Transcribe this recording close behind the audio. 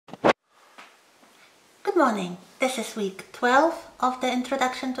morning. This is week 12 of the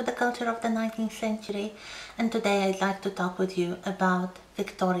Introduction to the Culture of the 19th Century, and today I'd like to talk with you about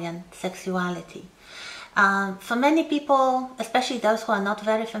Victorian sexuality. For many people, especially those who are not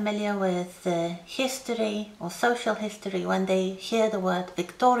very familiar with history or social history, when they hear the word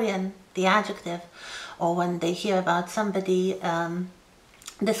Victorian, the adjective, or when they hear about somebody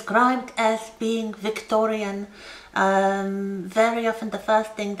described as being Victorian, very often the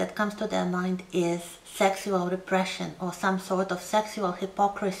first thing that comes to their mind is sexual repression or some sort of sexual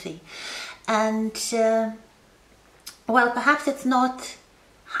hypocrisy. And well, perhaps it's not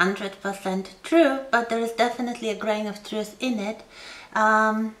 100% true, but there is definitely a grain of truth in it,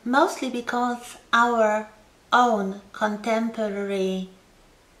 mostly because our own contemporary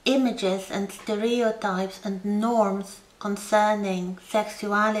images and stereotypes and norms concerning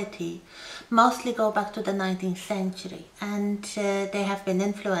sexuality mostly go back to the 19th century, and they have been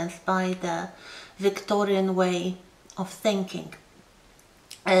influenced by the Victorian way of thinking.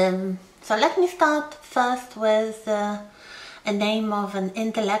 So let me start first with a name of an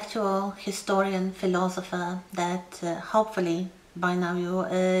intellectual historian, philosopher that hopefully by now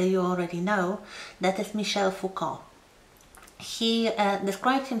you already know. That is Michel Foucault. He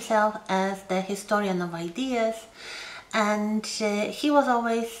describes himself as the historian of ideas, and he was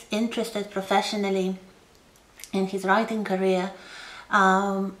always interested professionally in his writing career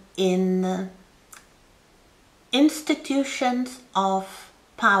in institutions of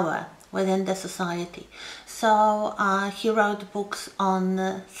power within the society. So he wrote books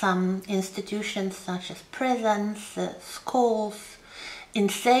on some institutions such as prisons, schools,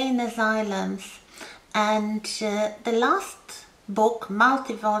 insane asylums, and the last book,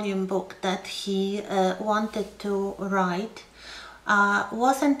 multi-volume book that he wanted to write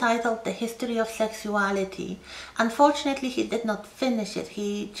was entitled The History of Sexuality. Unfortunately, he did not finish it.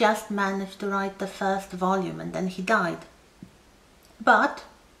 He just managed to write the first volume and then he died. But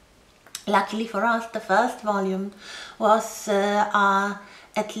luckily for us, the first volume was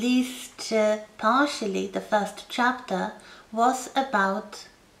at least partially, the first chapter was about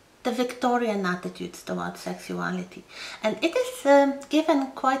the Victorian attitudes towards sexuality. And it is given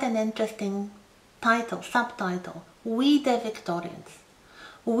quite an interesting title, subtitle, We the Victorians.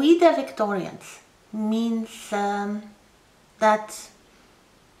 We the Victorians means that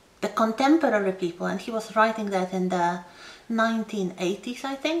the contemporary people, and he was writing that in the 1980s,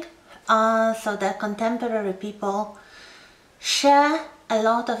 I think, so the contemporary people share a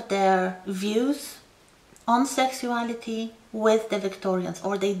lot of their views on sexuality with the Victorians,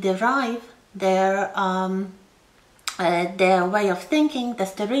 or they derive their way of thinking, the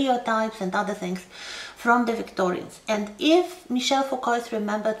stereotypes and other things from the Victorians. And if Michel Foucault is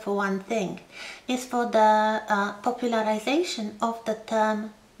remembered for one thing, is for the popularization of the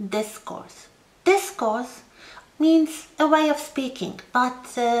term discourse. Discourse means a way of speaking,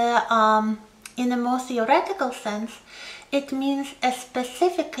 but in a more theoretical sense, it means a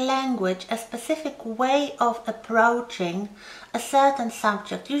specific language, a specific way of approaching a certain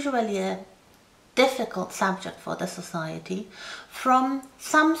subject, usually a difficult subject for the society, from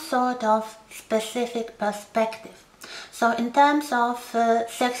some sort of specific perspective. So in terms of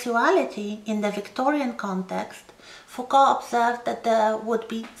sexuality in the Victorian context, Foucault observed that there would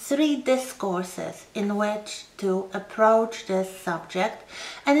be three discourses in which to approach this subject,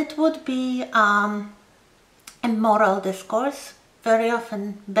 and it would be a moral discourse, very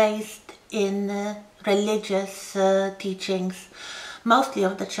often based in religious teachings, mostly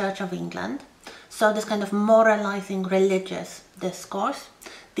of the Church of England. So this kind of moralizing religious discourse.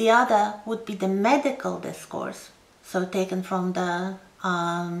 The other would be the medical discourse, so taken from the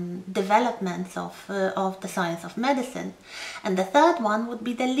developments of the science of medicine. And the third one would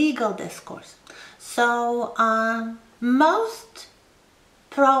be the legal discourse. So most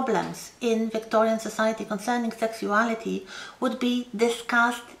problems in Victorian society concerning sexuality would be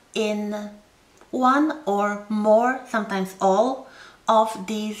discussed in one or more, sometimes all, of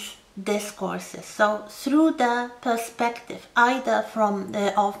these discourses. So through the perspective either from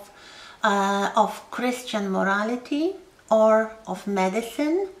of Christian morality, or of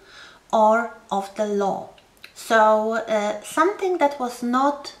medicine, or of the law. So something that was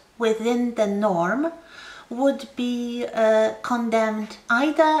not within the norm would be condemned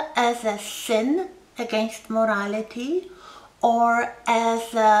either as a sin against morality, or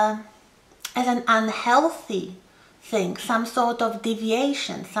as an unhealthy thing, some sort of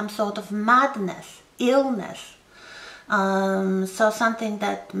deviation, some sort of madness, illness. So something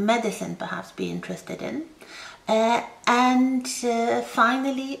that medicine perhaps be interested in. And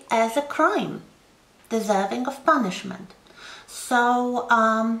finally as a crime, deserving of punishment. So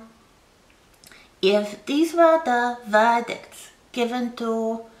if these were the verdicts given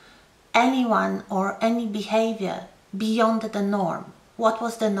to anyone or any behavior beyond the norm, what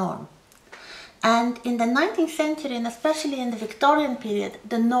was the norm? And in the 19th century, and especially in the Victorian period,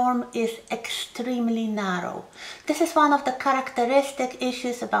 the norm is extremely narrow. This is one of the characteristic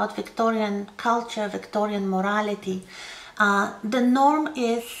issues about Victorian culture, Victorian morality. The norm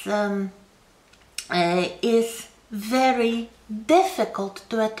is very difficult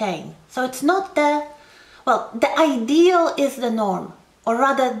to attain. So it's not the ideal is the norm, or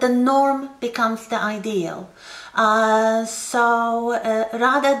rather the norm becomes the ideal.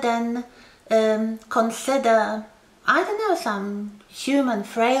 Rather than consider, I don't know, some human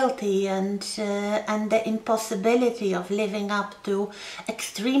frailty and the impossibility of living up to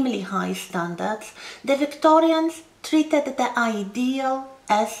extremely high standards, the Victorians treated the ideal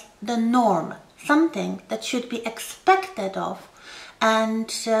as the norm, something that should be expected of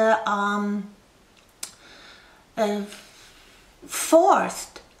and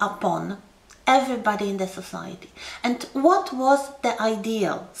forced upon everybody in the society. And what was the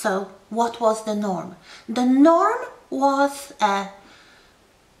ideal? So what was the norm? The norm was a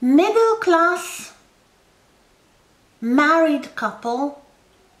middle-class married couple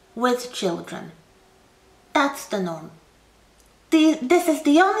with children. That's the norm. This is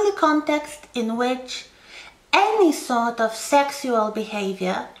the only context in which any sort of sexual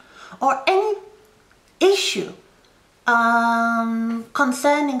behavior or any issue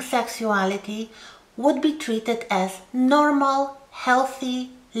concerning sexuality would be treated as normal,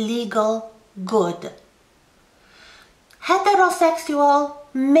 healthy, legal, good. Heterosexual,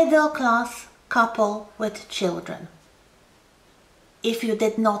 middle-class couple with children. If you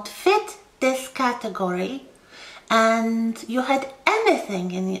did not fit this category and you had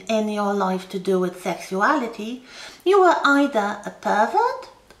anything in your life to do with sexuality, you were either a pervert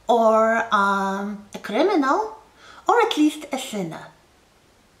or a criminal, or at least a sinner.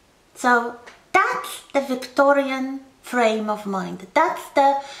 So that's the Victorian frame of mind. That's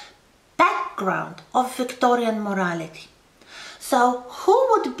the background of Victorian morality. So who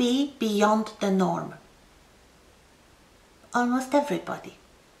would be beyond the norm? Almost everybody.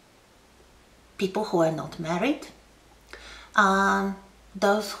 People who are not married,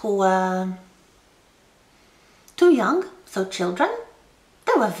 those who were too young, so children,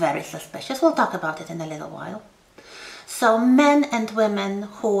 they were very suspicious. We'll talk about it in a little while. So men and women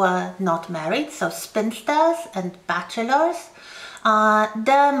who were not married, so spinsters and bachelors.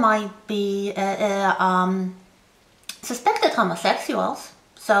 There might be suspected homosexuals,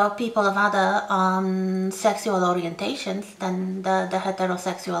 so people of other sexual orientations than the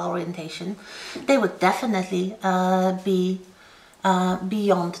heterosexual orientation. They would definitely be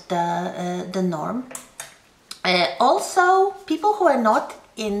beyond the norm. Also, people who are not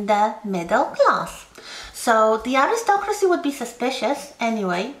in the middle class. So the aristocracy would be suspicious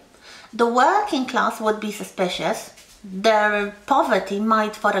anyway. The working class would be suspicious. Their poverty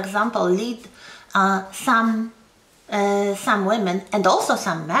might, for example, lead some women and also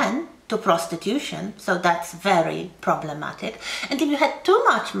some men to prostitution. So that's very problematic. And if you had too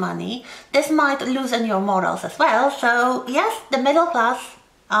much money, this might loosen your morals as well. So yes, the middle class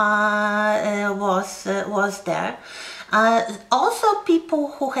was there. Also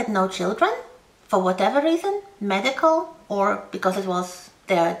people who had no children, for whatever reason, medical, or because it was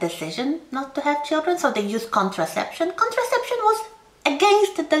their decision not to have children, so they used contraception. Contraception was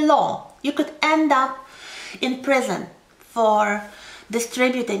against the law. You could end up in prison for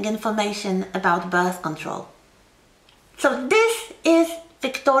distributing information about birth control. So this is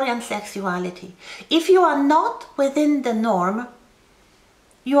Victorian sexuality. If you are not within the norm,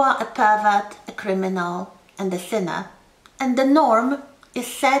 you are a pervert, a criminal, and a sinner. And the norm is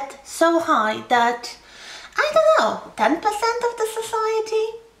set so high that, I don't know, 10% of the society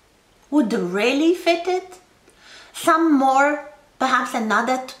would really fit it. Some more, perhaps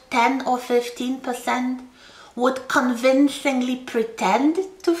another 10 or 15% would convincingly pretend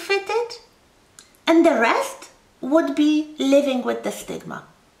to fit it. And the rest would be living with the stigma.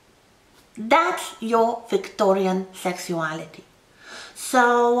 That's your Victorian sexuality.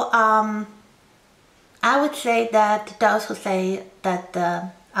 So, I would say that those who say that the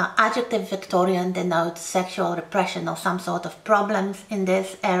adjective Victorian denotes sexual repression or some sort of problems in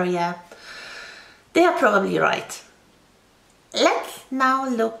this area, they are probably right. Let's now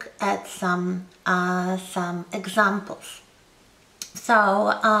look at some examples.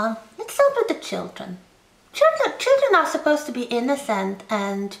 So let's start with the children. Children are supposed to be innocent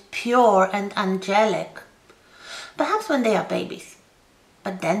and pure and angelic, perhaps when they are babies,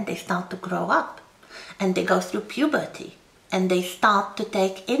 but then they start to grow up. And they go through puberty and they start to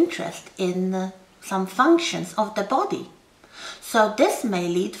take interest in some functions of the body. So this may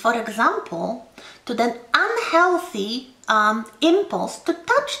lead, for example, to the unhealthy impulse to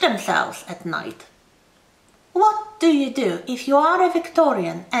touch themselves at night. What do you do if you are a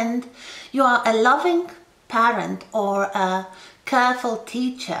Victorian and you are a loving parent or a careful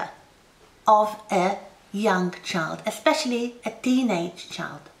teacher of a young child, especially a teenage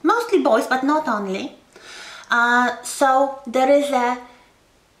child? Mostly boys, but not only. So there is an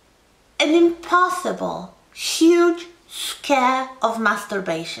impossible, huge scare of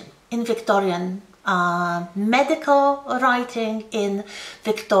masturbation in Victorian medical writing, in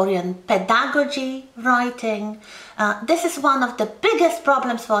Victorian pedagogy writing. This is one of the biggest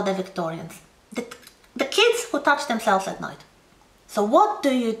problems for the Victorians. The kids who touch themselves at night. So what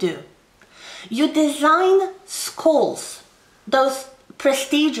do? You design schools, those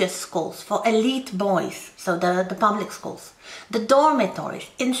prestigious schools for elite boys, so the public schools, the dormitories,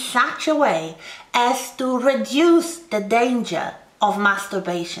 in such a way as to reduce the danger of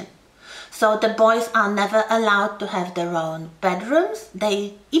masturbation. So the boys are never allowed to have their own bedrooms.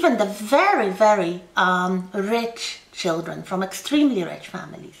 Even the very, very rich children from extremely rich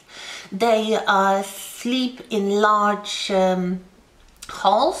families, they sleep in large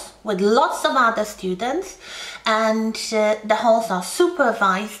halls with lots of other students, and the halls are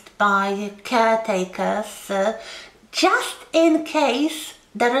supervised by caretakers just in case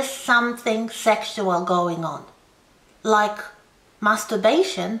there is something sexual going on, like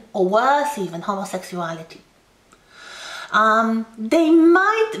masturbation, or worse even, homosexuality. They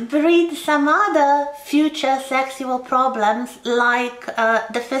might breed some other future sexual problems, like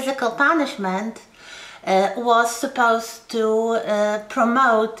the physical punishment was supposed to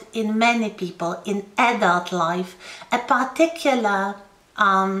promote in many people in adult life a particular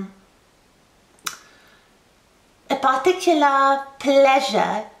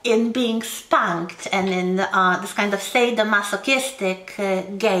pleasure in being spanked and in this kind of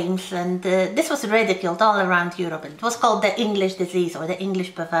sadomasochistic games, and this was ridiculed all around Europe. It was called the English disease or the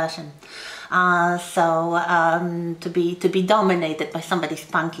English perversion. To be dominated by somebody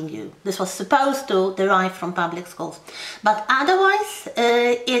spanking you. This was supposed to derive from public schools, but otherwise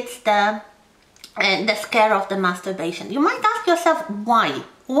it's the scare of the masturbation. You might ask yourself why?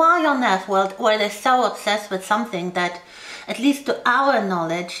 Why on earth were they so obsessed with something that, at least to our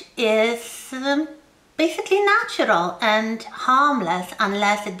knowledge, is basically natural and harmless,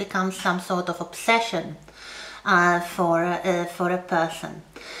 unless it becomes some sort of obsession for a person.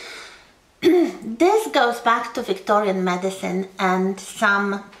 This goes back to Victorian medicine and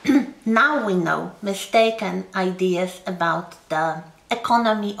some, now we know, mistaken ideas about the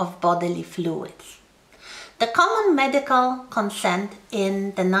economy of bodily fluids. The common medical consent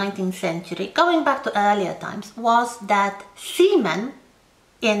in the 19th century, going back to earlier times, was that semen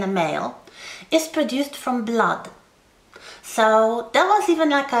in a male is produced from blood. So there was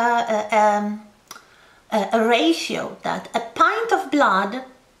even like a ratio that a pint of blood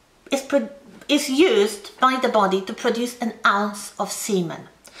is used by the body to produce an ounce of semen.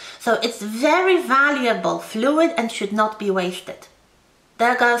 So it's very valuable fluid and should not be wasted.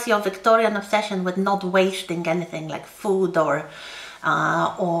 There goes your Victorian obsession with not wasting anything like food or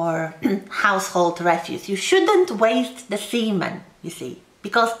household refuse. You shouldn't waste the semen, you see,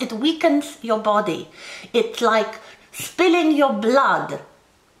 because it weakens your body. It's like spilling your blood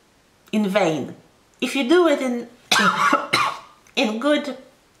in vain. If you do it in good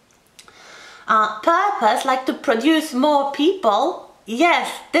purpose, like to produce more people,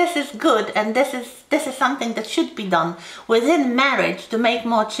 yes, this is good, and this is something that should be done within marriage to make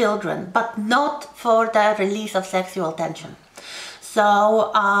more children, but not for the release of sexual tension.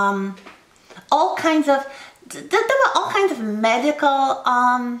 So there were all kinds of medical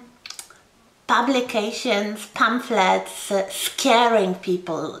publications, pamphlets, scaring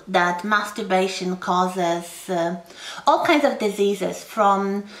people that masturbation causes all kinds of diseases,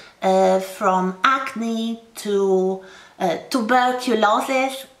 from acne to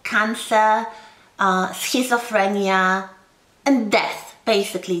tuberculosis, cancer, schizophrenia, and death,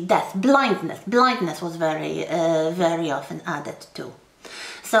 basically death, blindness. Blindness was very often added too.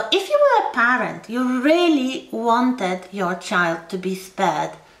 So if you were a parent, you really wanted your child to be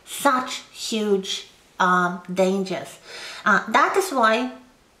spared such huge dangers. That is why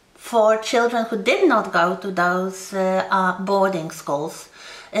for children who did not go to those boarding schools,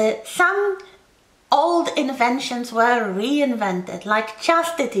 some old inventions were reinvented, like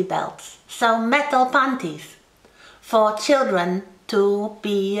chastity belts, so metal panties for children to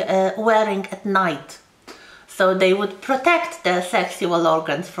be wearing at night. So they would protect their sexual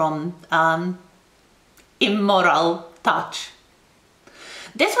organs from immoral touch.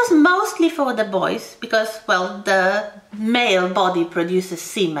 This was mostly for the boys because, well, the male body produces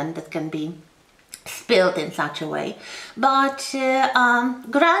semen that can be spilled in such a way, but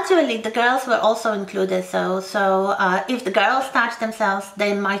gradually the girls were also included. So if the girls touch themselves,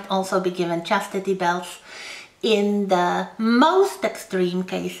 they might also be given chastity belts. In the most extreme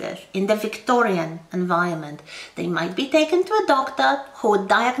cases, in the Victorian environment, they might be taken to a doctor who would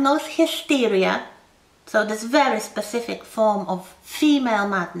diagnose hysteria, so this very specific form of female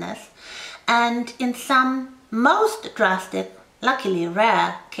madness, and in some most drastic, luckily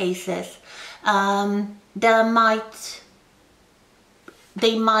rare cases,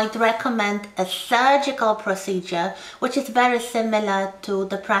 they might recommend a surgical procedure which is very similar to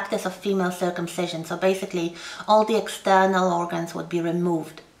the practice of female circumcision. So basically all the external organs would be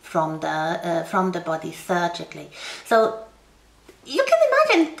removed from the body surgically. So you can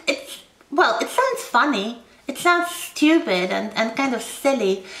imagine, it sounds funny, it sounds stupid and kind of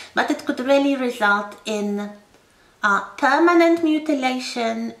silly, but it could really result in permanent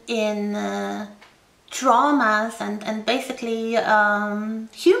mutilation, in traumas and basically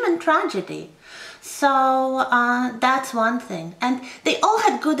human tragedy. So that's one thing. And they all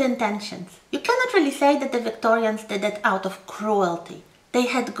had good intentions. You cannot really say that the Victorians did it out of cruelty. They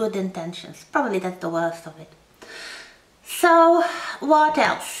had good intentions. Probably that's the worst of it. So what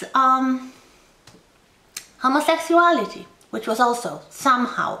else? Homosexuality, which was also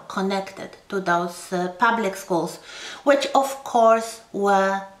somehow connected to those public schools, which of course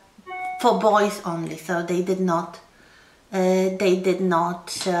were for boys only, so they did not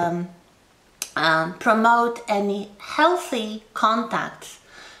promote any healthy contacts,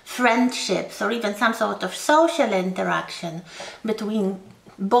 friendships, or even some sort of social interaction between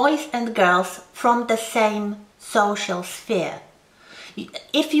boys and girls from the same social sphere.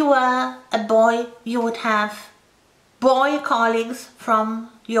 If you were a boy, you would have boy colleagues from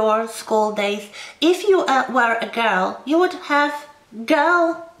your school days. If you were a girl, you would have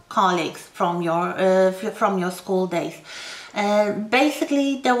girl colleagues from your school days.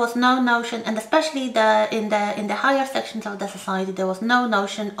 Basically, there was no notion, and especially in the higher sections of the society, there was no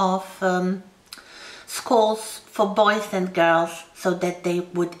notion of schools for boys and girls, so that they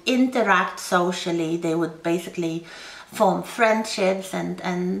would interact socially. They would basically form friendships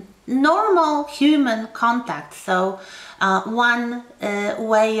and normal human contacts. So one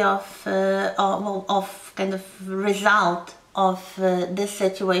way of kind of result of this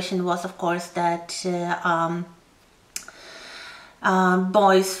situation was, of course, that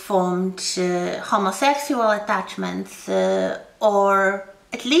boys formed homosexual attachments or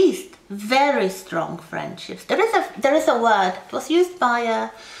at least very strong friendships. There is a word, it was used by a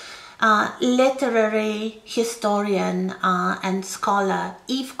literary historian and scholar,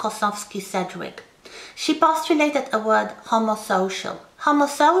 Eve Kosowski-Sedgwick. She postulated a word, homosocial.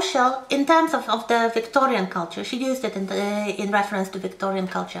 Homosocial, in terms of the Victorian culture, she used it in reference to Victorian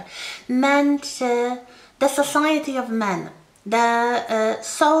culture, meant the society of men, the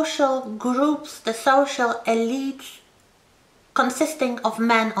social groups, the social elites consisting of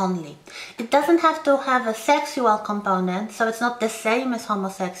men only. It doesn't have to have a sexual component, so it's not the same as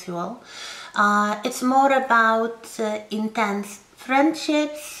homosexual. It's more about intense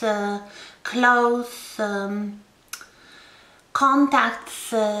friendships, close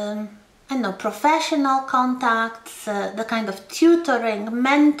contacts, professional contacts, the kind of tutoring,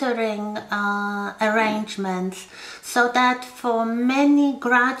 mentoring arrangements, so that for many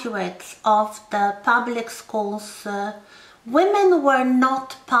graduates of the public schools, women were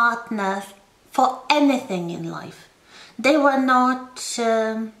not partners for anything in life. They were not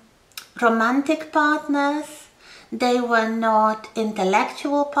romantic partners, they were not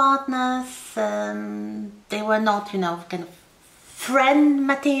intellectual partners, they were not, kind of friend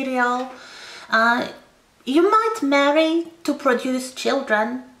material. You might marry to produce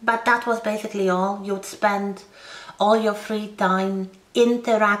children, but that was basically all. You'd spend all your free time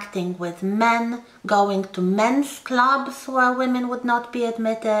interacting with men, going to men's clubs where women would not be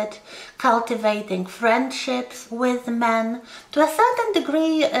admitted, cultivating friendships with men. To a certain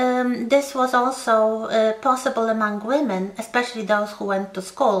degree, this was also possible among women, especially those who went to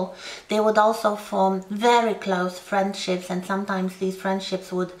school. They would also form very close friendships, and sometimes these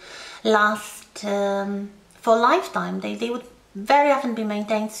friendships would last for a lifetime. They would very often be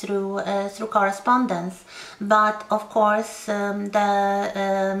maintained through correspondence, but of course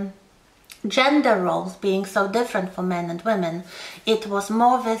the gender roles being so different for men and women, it was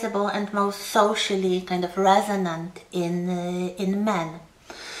more visible and most socially kind of resonant in men.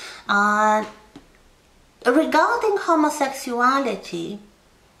 Regarding homosexuality,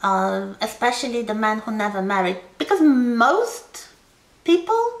 especially the men who never married, because most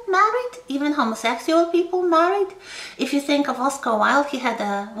people married, even homosexual people married. If you think of Oscar Wilde, he had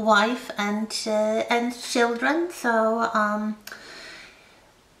a wife and children. So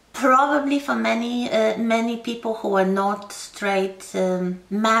probably for many people who were not straight,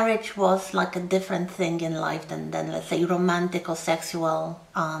 marriage was like a different thing in life than let's say romantic or sexual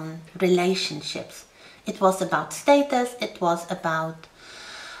relationships. It was about status. It was about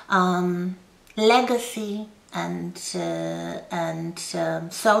legacy and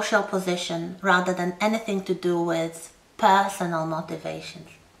social position, rather than anything to do with personal motivations.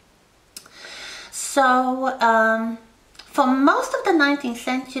 So for most of the 19th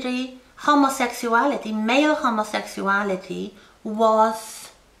century, homosexuality, male homosexuality,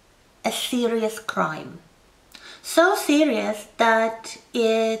 was a serious crime. So serious that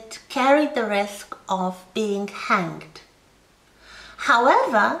it carried the risk of being hanged.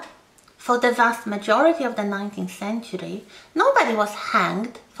 However, for the vast majority of the 19th century, nobody was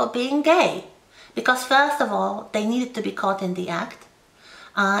hanged for being gay, because first of all, they needed to be caught in the act.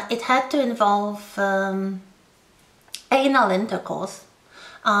 It had to involve anal intercourse.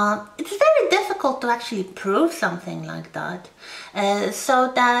 It's very difficult to actually prove something like that,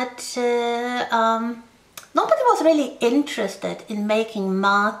 so that nobody was really interested in making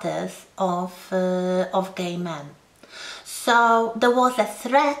martyrs of gay men. So there was a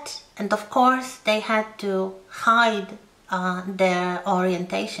threat, and of course they had to hide their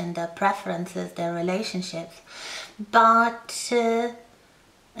orientation, their preferences, their relationships. But the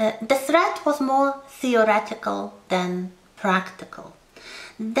threat was more theoretical than practical.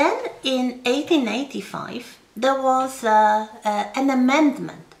 Then in 1885 there was an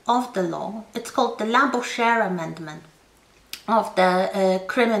amendment of the law. It's called the Labouchere Amendment of the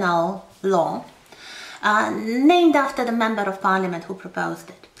criminal law, named after the member of parliament who proposed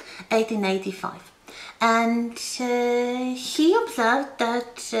it, 1885. And he observed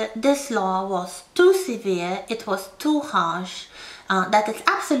that this law was too severe, it was too harsh, that it's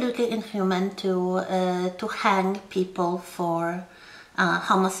absolutely inhuman to hang people for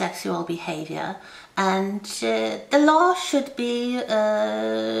homosexual behavior, and the law should be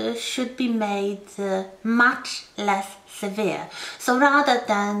made much less severe. So rather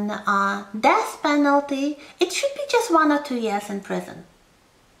than death penalty, it should be just 1 or 2 years in prison.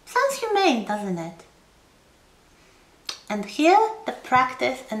 Sounds humane, doesn't it? And here the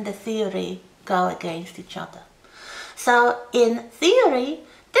practice and the theory go against each other. So in theory,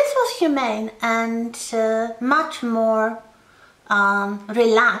 this was humane and much more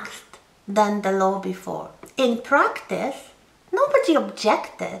relaxed than the law before. In practice, nobody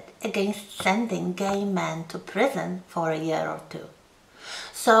objected against sending gay men to prison for a year or 2.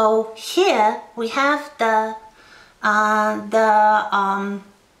 So here we have the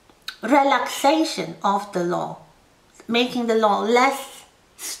relaxation of the law, making the law less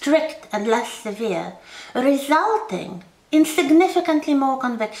strict and less severe, resulting in significantly more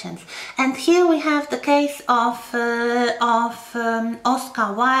convictions. And here we have the case of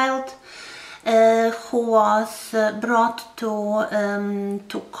Oscar Wilde, who was brought to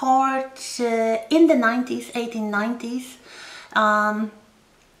court in the 1890s.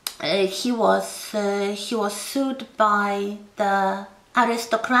 He was sued by the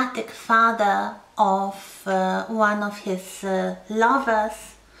aristocratic father of one of his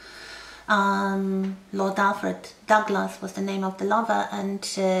lovers. Lord Alfred Douglas was the name of the lover, and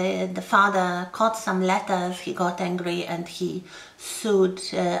the father caught some letters. He got angry and he sued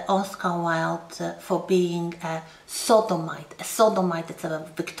Oscar Wilde for being a sodomite. A sodomite, it's a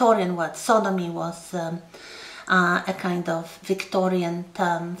Victorian word. Sodomy was a kind of Victorian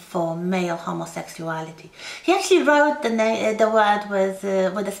term for male homosexuality. He actually wrote the word with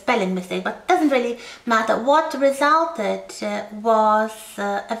a spelling mistake, but it doesn't really matter. What resulted was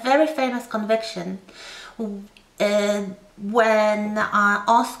a very famous conviction when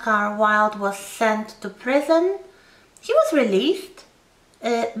Oscar Wilde was sent to prison. He was released,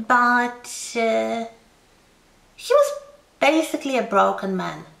 but he was basically a broken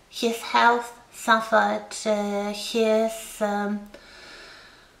man. His health suffered, his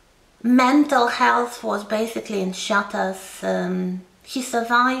mental health was basically in shutters. He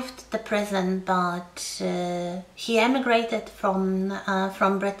survived the prison, but he emigrated from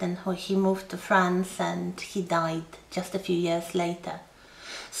Britain. He moved to France and he died just a few years later.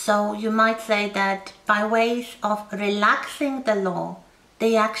 So you might say that by ways of relaxing the law,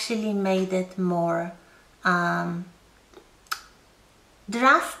 they actually made it more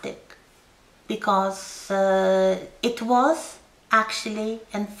drastic, because it was actually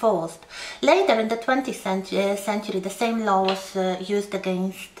enforced. Later in the 20th century, the same law was used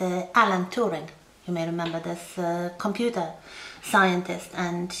against Alan Turing. You may remember this computer scientist,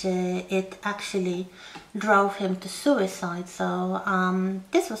 and it actually drove him to suicide. So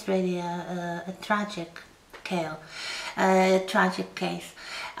this was really a tragic tragic case.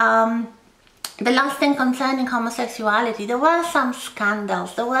 The last thing concerning homosexuality, there were some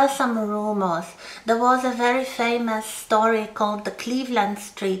scandals, there were some rumors. There was a very famous story called the Cleveland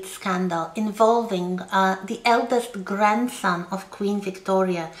Street scandal involving the eldest grandson of Queen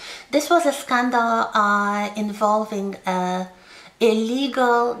Victoria. This was a scandal involving an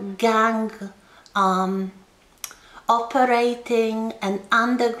illegal gang operating an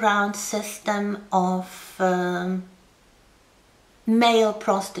underground system of male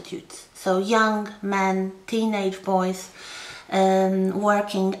prostitutes. So young men, teenage boys,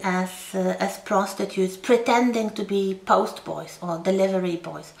 working as prostitutes, pretending to be post boys or delivery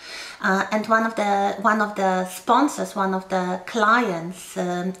boys. And one of the sponsors, one of the clients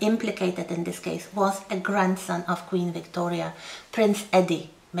implicated in this case was a grandson of Queen Victoria, Prince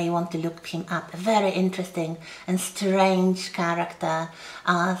Eddie. May want to look him up. A very interesting and strange character,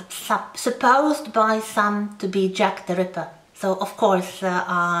 supposed by some to be Jack the Ripper. So of course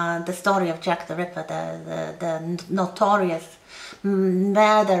the story of Jack the Ripper, the notorious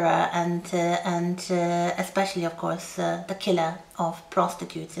murderer and especially of course the killer of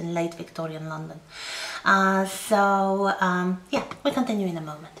prostitutes in late Victorian London. Yeah, we continue in a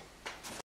moment.